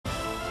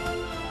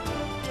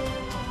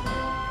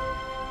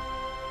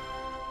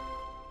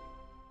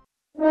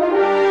Good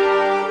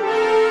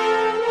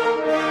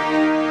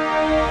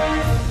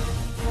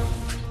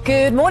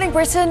morning,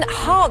 Britain.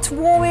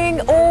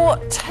 Heartwarming or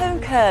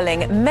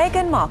toe-curling?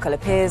 Meghan Markle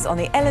appears on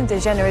the Ellen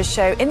DeGeneres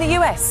show in the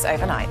US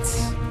overnight.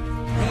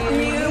 Mew,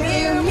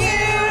 mew, mew,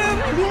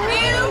 mew,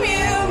 mew,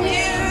 mew,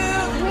 mew,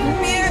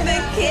 mew,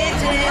 the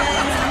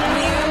kittens.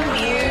 Mew,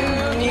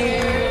 mew, mew.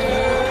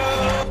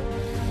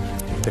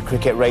 The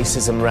cricket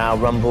racism row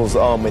rumbles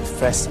on with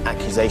fresh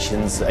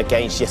accusations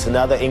against yet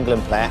another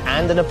England player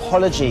and an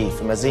apology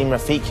from Azim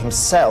Rafiq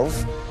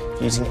himself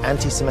for using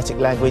anti-Semitic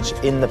language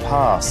in the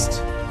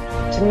past.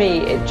 To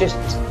me,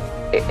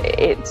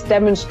 it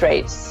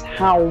demonstrates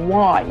how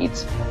wide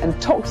and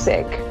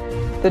toxic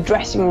the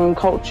dressing room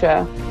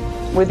culture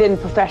within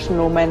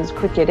professional men's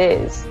cricket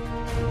is.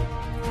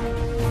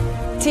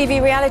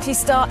 TV reality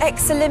star,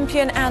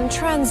 ex-Olympian and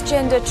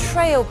transgender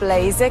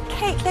trailblazer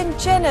Caitlyn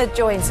Jenner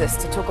joins us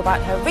to talk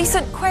about her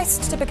recent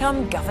quest to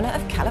become Governor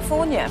of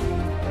California.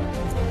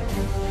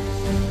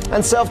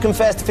 And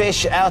self-confessed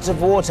fish out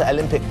of water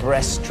Olympic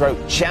breaststroke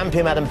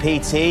champion Madam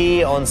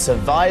PT on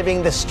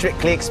surviving the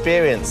Strictly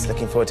experience.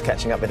 Looking forward to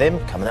catching up with him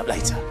coming up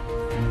later.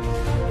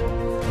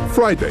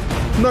 Friday,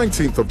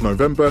 19th of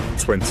November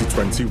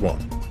 2021.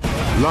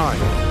 Live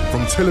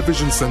from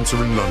Television Centre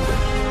in London.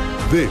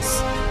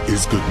 This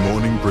is Good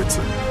Morning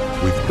Britain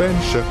with Ben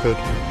Shephard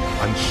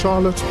and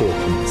Charlotte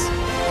Hawkins.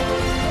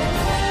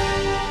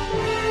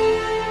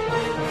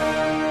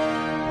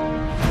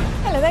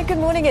 Good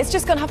morning. It's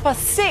just gone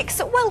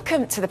 6:30.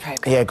 Welcome to the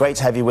programme. Yeah, great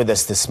to have you with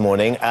us this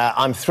morning.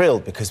 I'm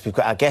thrilled because we've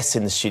got our guests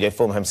in the studio,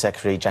 former Home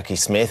Secretary Jacqui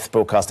Smith,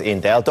 broadcaster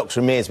Ian Dale,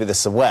 Dr Amir is with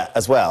us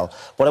as well.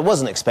 What I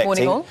wasn't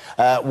expecting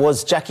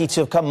was Jacqui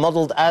to have come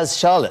modelled as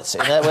Charlotte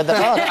with the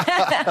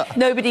father.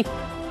 Nobody